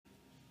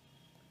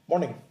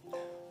Morning.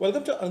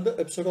 Welcome to another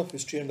episode of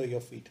History Under Your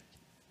Feet.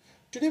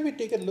 Today we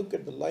take a look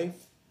at the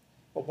life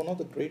of one of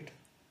the great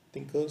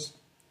thinkers,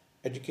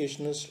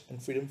 educationists,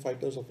 and freedom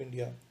fighters of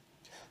India,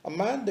 a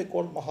man they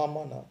called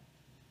Mahamana,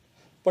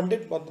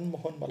 Pandit Madan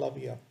Mohan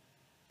Malaviya,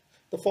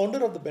 the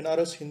founder of the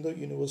Benares Hindu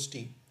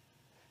University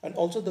and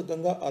also the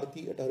Ganga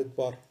Aarti at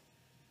Haridwar.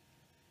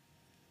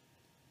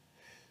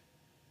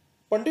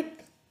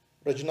 Pandit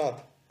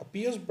Rajnath, a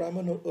pious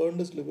Brahmin who earned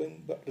his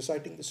living by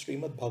reciting the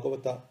Srimad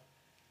Bhagavata,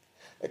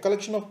 a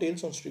collection of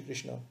tales on Sri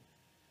Krishna.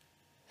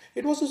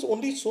 It was his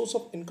only source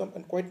of income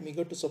and quite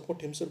meager to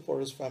support himself or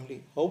his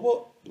family.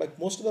 However, like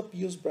most of the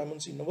pious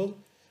Brahmins, he never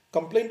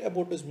complained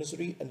about his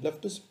misery and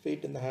left his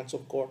fate in the hands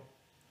of God.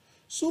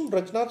 Soon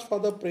Rajnath's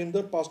father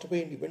Premdar passed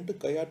away and he went to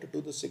Gaya to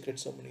do the sacred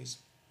ceremonies.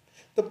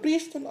 The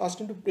priest then asked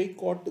him to pray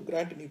God to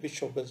grant any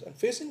wish of his, and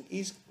facing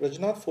east,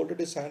 Rajnath folded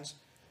his hands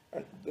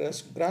and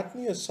asked, "Grant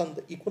me a son,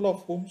 the equal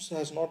of whom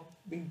has not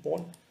been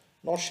born,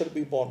 nor shall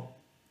be born."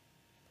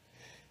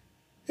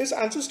 His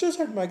ancestors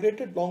had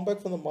migrated long back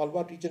from the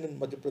Malwa region in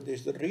Madhya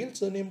Pradesh. The real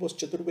surname was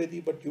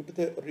Chaturvedi, but due to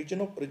the region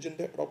of origin,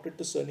 they adopted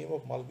the surname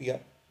of Malviya.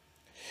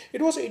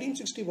 It was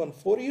 1861.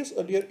 4 years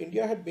earlier,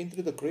 India had been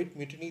through the Great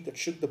Mutiny that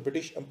shook the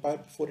British Empire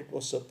before it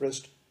was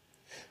suppressed.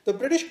 The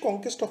British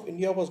conquest of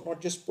India was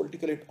not just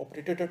political, it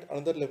operated at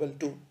another level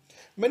too.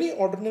 Many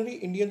ordinary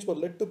Indians were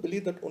led to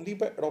believe that only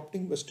by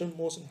adopting Western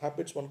mores and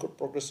habits one could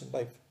progress in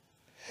life.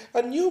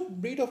 A new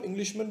breed of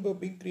Englishmen were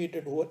being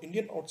created who were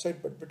Indian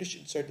outside but British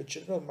inside, the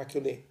children of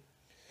Macaulay.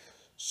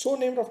 So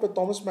named after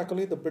Thomas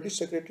Macaulay, the British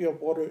Secretary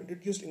of War, who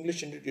introduced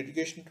English into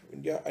education to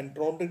India and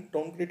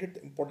downgraded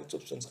the importance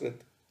of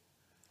Sanskrit.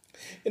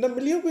 In a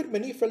milieu where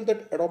many felt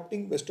that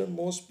adopting Western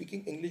mores,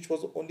 speaking English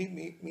was the only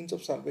means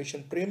of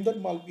salvation,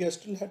 Premdar Malviya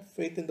still had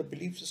faith in the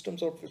belief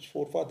systems of his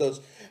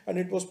forefathers, and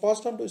it was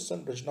passed on to his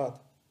son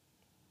Rajnath.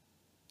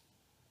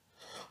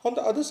 On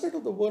the other side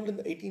of the world, in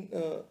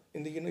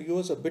the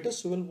US, a bitter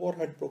civil war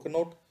had broken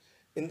out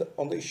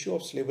on the issue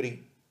of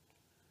slavery.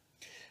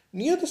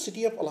 Near the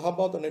city of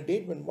Allahabad, on a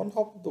date when one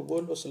half of the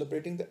world was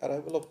celebrating the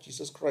arrival of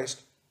Jesus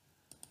Christ,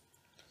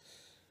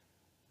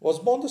 was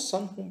born the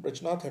son whom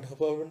Rajnath had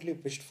fervently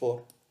wished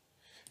for.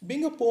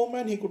 Being a poor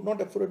man, he could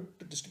not afford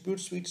to distribute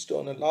sweets to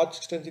on a large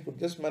extent. He could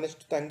just manage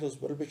to thank those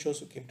well-wishers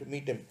who came to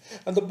meet him.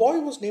 And the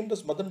boy was named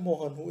as Madan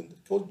Mohan, who in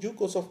the due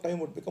course of time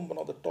would become one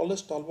of the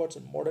tallest stalwarts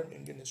in modern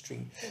Indian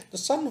history. The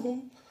son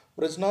whom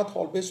Rajnath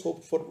always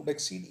hoped for would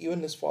exceed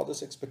even his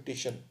father's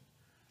expectation.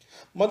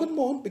 Madan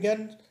Mohan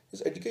began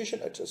his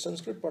education at a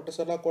Sanskrit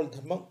Pathasala called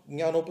Dhamma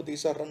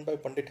Jnanopadesa run by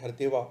Pandit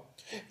Hardeva.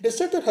 It is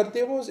said that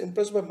Hardeva was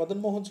impressed by Madan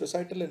Mohan's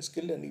recital and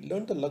skill, and he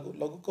learned the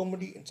Lagu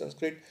Comedy in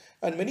Sanskrit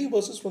and many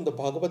verses from the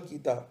Bhagavad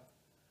Gita.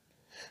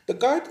 The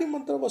Gayatri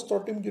Mantra was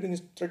taught him during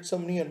his thread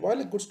ceremony, and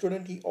while a good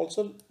student, he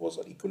also was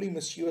an equally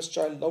mischievous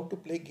child, loved to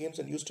play games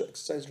and used to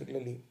exercise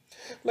regularly.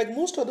 Like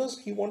most others,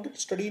 he wanted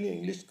to study in an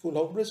English school.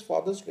 However, his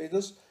father's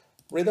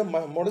rather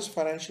modest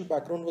financial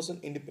background was an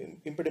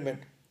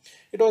impediment.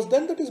 It was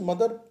then that his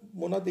mother,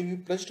 Mona Devi,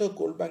 pledged her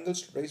gold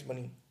bangles to raise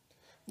money.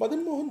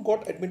 Madan Mohan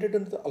got admitted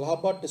into the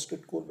Allahabad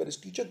district school where his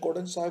teacher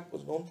Gordon Sahib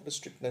was known for his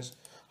strictness.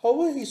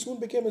 However, he soon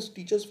became his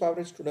teacher's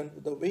favorite student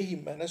with the way he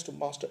managed to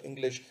master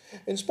English.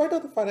 In spite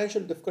of the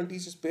financial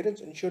difficulties, his parents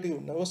ensured he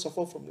would never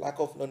suffer from lack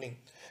of learning.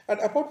 And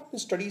apart from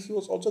his studies, he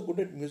was also good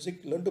at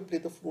music, learned to play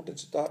the flute and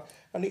sitar,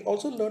 and he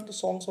also learned the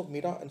songs of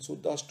Meera and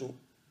Surdas too.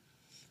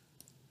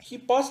 He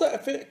passed the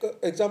FA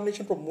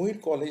examination from Muir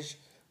College,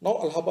 now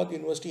Allahabad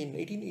University, in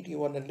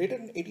 1881, and later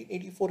in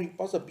 1884 he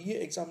passed the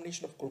BA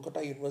examination of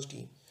Kolkata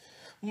University.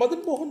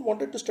 Madan Mohan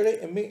wanted to study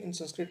MA in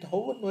Sanskrit.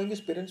 However, knowing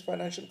his parents'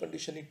 financial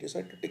condition, he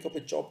decided to take up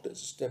a job to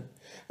assist them.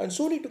 And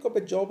soon he took up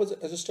a job as an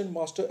assistant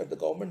master at the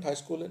government high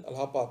school in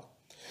Allahabad.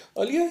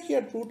 Earlier, he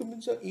had proved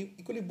himself an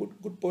equally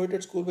good poet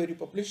at school where he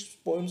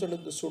published poems under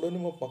the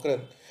pseudonym of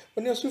Makarand.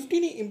 When he was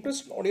 15, he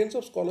impressed an audience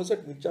of scholars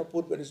at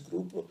Mirzapur where his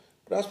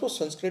grasp of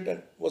Sanskrit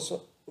and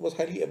was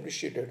highly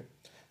appreciated.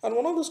 And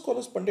one of the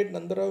scholars, Pandit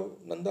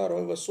Nanda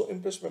Roy, was so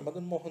impressed by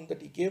Madan Mohan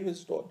that he gave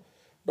his daughter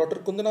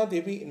Kundana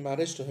Devi in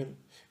marriage to him.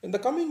 In the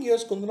coming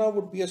years, Kundana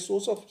would be a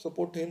source of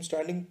support to him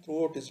standing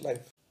throughout his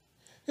life.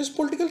 His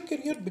political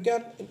career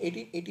began in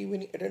 1880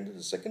 when he attended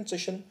the second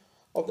session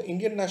of the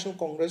Indian National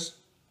Congress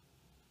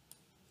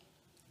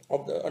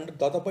under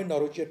Dadabhai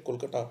Naoroji at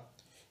Kolkata.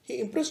 He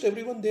impressed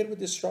everyone there with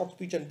his sharp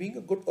speech, and being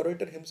a good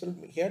orator himself,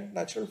 he had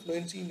natural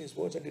fluency in his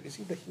words and he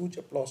received a huge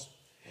applause.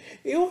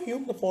 A.O.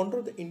 Hume, the founder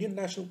of the Indian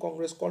National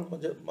Congress, called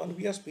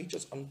Malviya's speech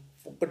as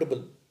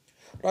unforgettable.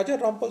 Raja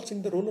Rampal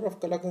Singh, the ruler of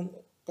Kala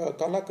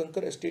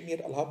Kankar estate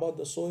near Allahabad,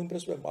 was so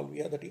impressed by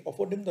Malviya that he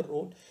offered him the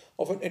role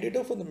of an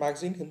editor for the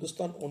magazine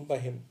Hindustan owned by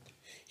him.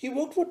 He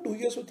worked for 2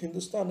 years with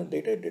Hindustan and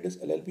later did his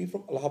LLB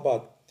from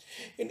Allahabad.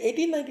 In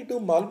 1892,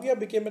 Malviya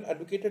became an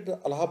advocate at the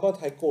Allahabad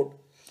High Court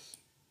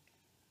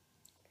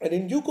and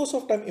in due course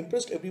of time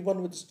impressed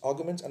everyone with his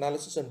arguments,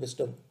 analysis and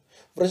wisdom.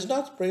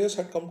 Vrajnath's prayers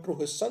had come true.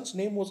 His son's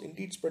name was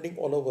indeed spreading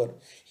all over.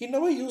 He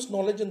never used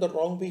knowledge in the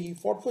wrong way. He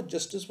fought for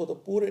justice for the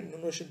poor and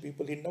innocent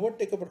people. He never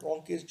took up a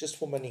wrong case just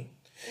for money.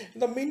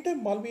 In the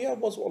meantime, Malviya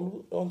was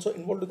also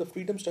involved with the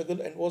freedom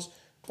struggle and was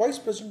twice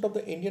president of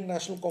the Indian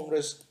National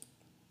Congress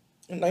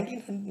in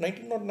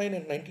 1909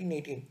 and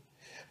 1918.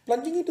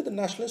 Plunging into the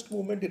nationalist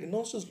movement, he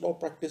renounced his law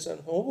practice,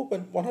 and however,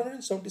 when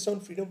 177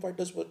 freedom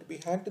fighters were to be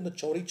hanged in the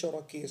Chauri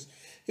Chaura case,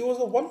 he was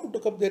the one who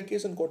took up their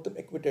case and got them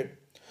acquitted.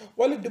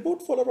 While a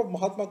devout follower of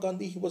Mahatma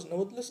Gandhi, he was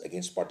nevertheless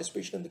against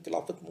participation in the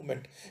Khilafat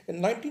movement.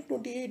 In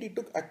 1928, he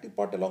took active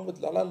part along with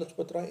Lala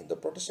Lajpat Rai in the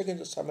protest against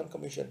the Salmon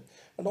Commission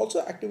and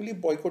also actively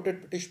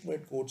boycotted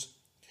British-made goods.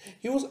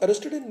 He was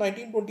arrested in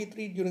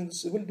 1923 during the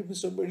civil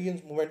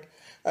disobedience movement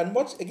and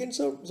once again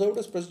served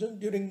as president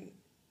during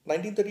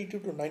 1932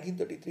 to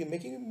 1933,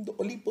 making him the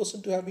only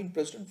person to have been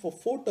president for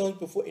 4 terms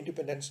before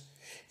independence.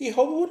 He,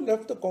 however,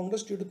 left the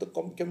Congress due to the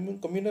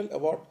communal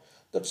award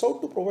that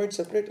sought to provide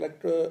separate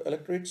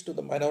electorates to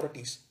the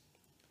minorities.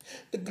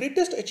 The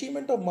greatest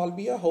achievement of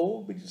Malviya,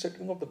 however, was the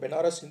setting of the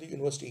Benares Hindu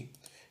University.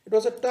 It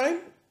was a time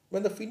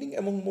when the feeling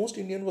among most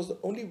Indians was that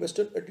only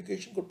Western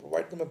education could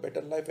provide them a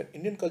better life and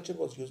Indian culture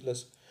was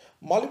useless.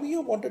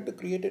 Malviya wanted to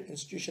create an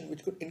institution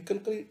which could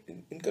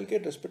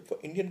inculcate respect for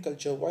Indian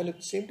culture while at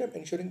the same time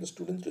ensuring the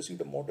students received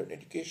a modern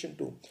education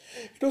too.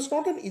 It was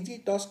not an easy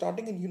task.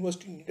 Starting in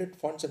university needed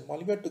funds and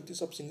Malviya took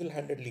this up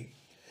single-handedly.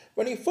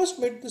 When he first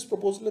made this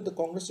proposal at the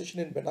Congress session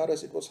in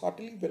Benares, it was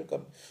heartily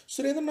welcomed.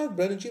 Surendranath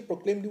Banerjee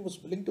proclaimed he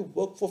was willing to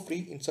work for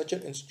free in such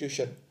an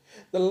institution.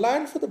 The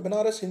land for the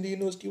Benares Hindu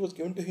University was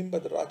given to him by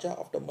the Raja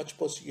after much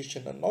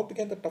persuasion, and now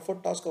began the tougher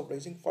task of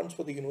raising funds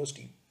for the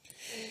university.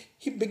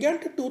 He began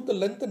to tour the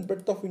length and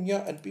breadth of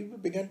India and people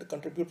began to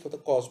contribute for the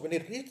cause. When he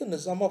reached the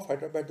Nizam of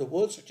Hyderabad, the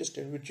world's richest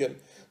individual,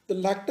 the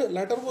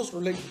latter was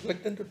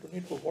reluctant to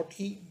donate for what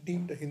he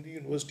deemed a Hindu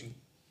university.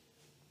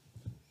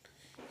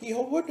 He,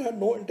 however, had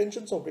no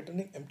intentions of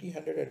returning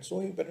empty-handed and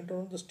so he went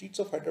around the streets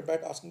of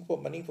Hyderabad asking for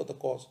money for the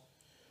cause.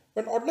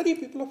 When ordinary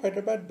people of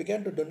Hyderabad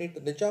began to donate,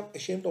 the Nizam,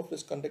 ashamed of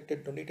his conduct,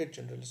 donated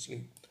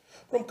generously.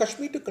 From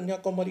Kashmir to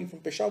Kanyakumari, from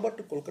Peshawar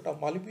to Kolkata,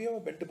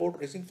 Malviya went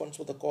about raising funds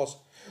for the cause.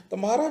 The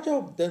Maharaja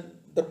of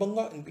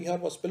Darbhanga in Bihar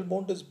was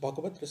spellbound his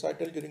Bhagavat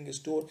recital during his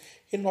tour.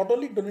 He not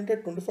only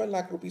donated 25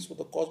 lakh rupees for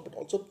the cause but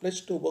also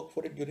pledged to work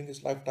for it during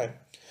his lifetime.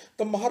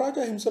 The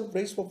Maharaja himself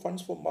raised for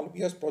funds for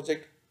Malviya's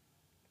project,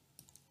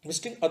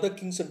 visiting other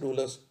kings and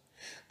rulers.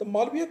 The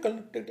Malviya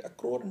collected a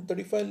crore and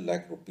 35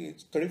 lakh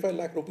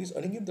rupees,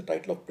 earning him the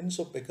title of Prince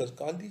of Beggars.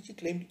 Gandhiji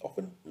claimed he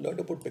often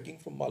learned about begging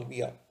from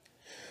Malviya.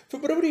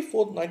 February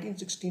 4th,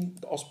 1916,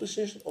 the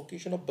auspicious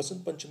occasion of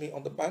Basant Panchami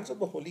on the banks of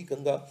the Holy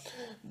Ganga,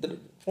 the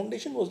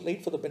foundation was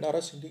laid for the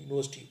Benares Hindu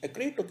University. A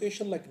great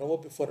occasion like never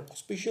before, an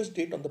auspicious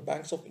date on the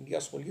banks of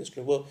India's holiest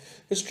river,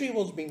 history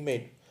was being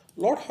made.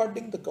 Lord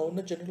Hardinge, the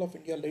Governor General of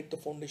India, laid the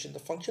foundation. The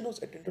function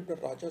was attended by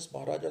Rajas,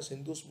 Maharajas,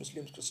 Hindus,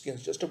 Muslims,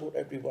 Christians, just about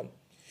everyone.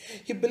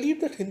 He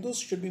believed that Hindus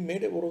should be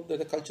made aware of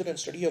the culture and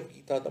study of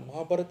Gita, the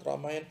Mahabharata,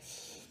 Ramayana,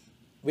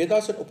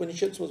 Vedas and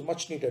Upanishads was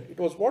much needed. It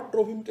was what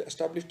drove him to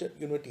establish the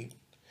unity.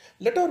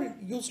 Let our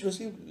youths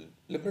receive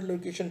liberal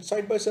education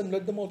side by side.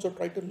 Let them also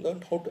try to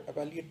learn how to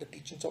evaluate the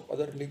teachings of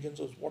other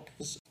religions. Was what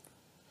his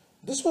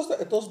This was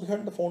the ethos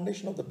behind the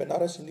foundation of the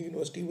Benares Hindu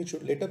University, which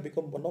would later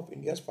become one of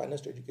India's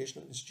finest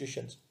educational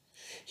institutions.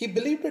 He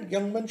believed that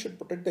young men should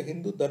protect the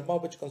Hindu Dharma,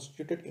 which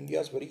constituted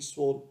India's very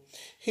soul.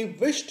 He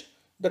wished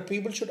that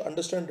people should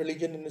understand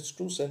religion in its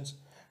true sense,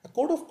 a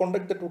code of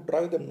conduct that would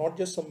drive them, not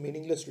just some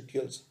meaningless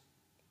rituals.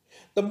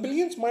 The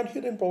millions might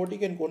here in poverty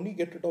can only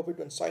get rid of it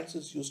when science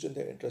is used in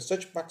their interest.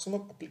 Such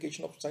maximum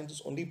application of science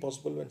is only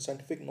possible when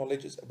scientific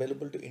knowledge is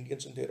available to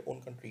Indians in their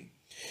own country.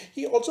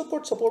 He also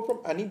got support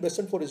from Annie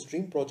Besant for his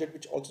dream project,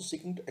 which also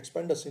seeking to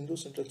expand a Sindhu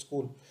Central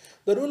School.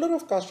 The ruler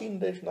of Kashi,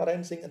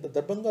 Narayan Singh, and the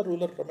Darbhanga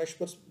ruler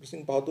Rameshwar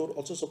Singh Bahadur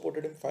also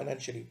supported him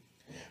financially.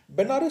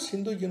 Benares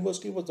Hindu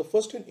University was the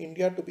first in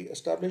India to be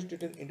established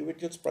in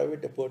individuals'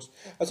 private efforts.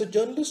 As a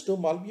journalist, too,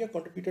 Malviya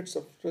contributed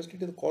substantially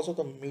to the cause of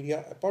the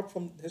media. Apart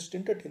from his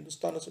stint at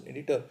Hindustan as an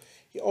editor,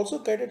 he also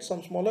guided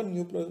some smaller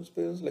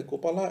newspapers like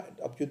Gopala and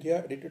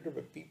Abhyudaya, edited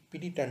by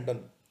P.D.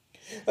 Tandon.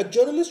 A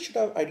journalist should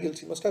have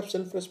ideals. He must have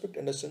self-respect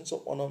and a sense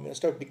of honor. He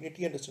must have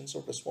dignity and a sense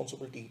of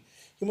responsibility.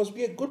 He must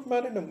be a good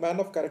man and a man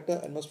of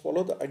character and must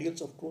follow the ideals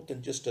of truth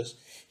and justice.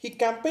 He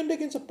campaigned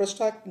against the Press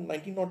Act in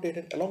 1908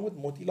 and along with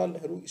Motilal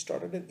Nehru, he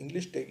started an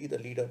English daily, The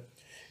Leader.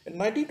 In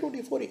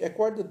 1924, he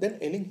acquired the then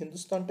ailing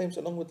Hindustan Times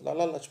along with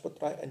Lala Lajpat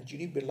Rai and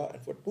G.D. Birla,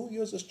 and for 2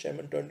 years as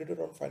chairman turned it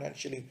around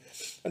financially.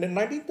 And in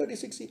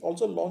 1936, he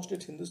also launched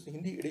its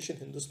Hindi edition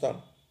Hindustan.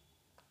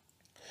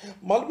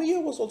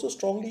 Malviya was also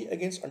strongly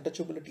against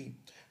untouchability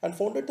and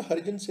founded the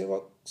Harijan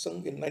Seva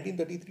Sangh in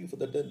 1933 for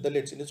the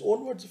Dalits. In his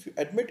own words, if you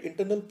admit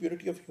internal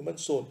purity of human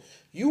soul,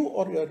 you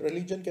or your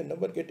religion can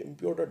never get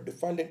impaired or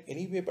defiled in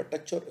any way by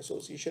touch or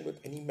association with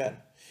any man.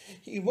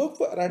 He worked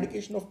for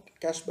eradication of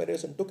caste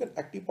barriers and took an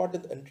active part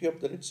in the entry of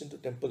Dalits into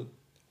temple.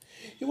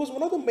 He was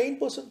one of the main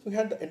persons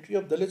behind the entry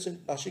of Dalits in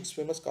Nashik's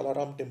famous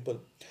Kalaram temple.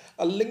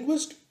 A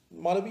linguist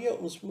Malaviya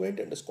was fluent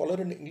and a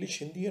scholar in English,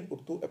 Hindi, and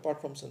Urdu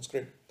apart from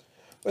Sanskrit.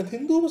 When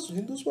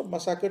Hindus were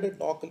massacred at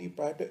Noakhali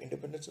prior to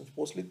independence and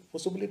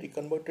forcibly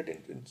reconverted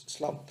into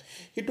Islam,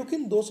 he took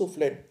in those who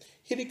fled.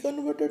 He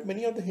reconverted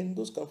many of the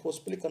Hindus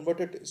forcibly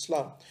converted to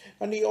Islam,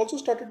 and he also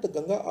started the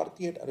Ganga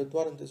Aarti at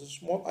Haridwar, and there's a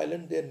small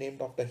island there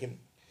named after him.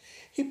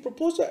 He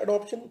proposed the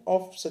adoption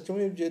of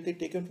Satyamev Jayate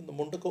taken from the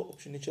Mundaka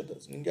Upanishad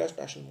as India's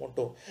national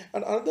motto.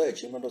 And another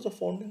achievement was the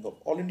founding of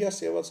All India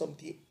Seva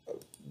Samiti,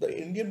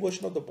 the Indian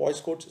version of the Boy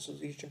Scouts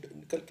Association, to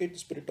inculcate the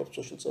spirit of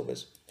social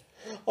service.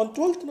 On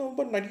 12th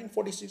November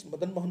 1946,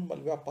 Madan Mohan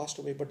Malviya passed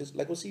away, but his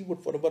legacy would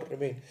forever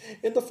remain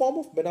in the form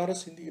of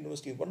Benares Hindu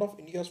University, one of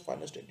India's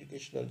finest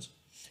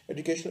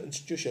educational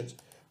institutions.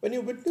 When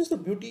you witness the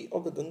beauty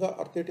of the Ganga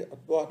Aarti at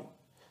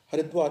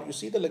Haridwar, you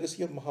see the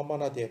legacy of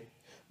Mahamana there.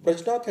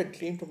 Brajnath had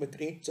dreamed from a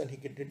great son. He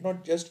did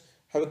not just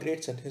have a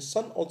great son, his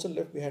son also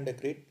left behind a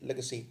great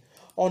legacy.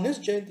 On his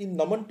Jayanti,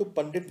 Naman to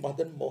Pandit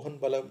Madan Mohan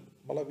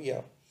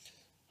Malaviya,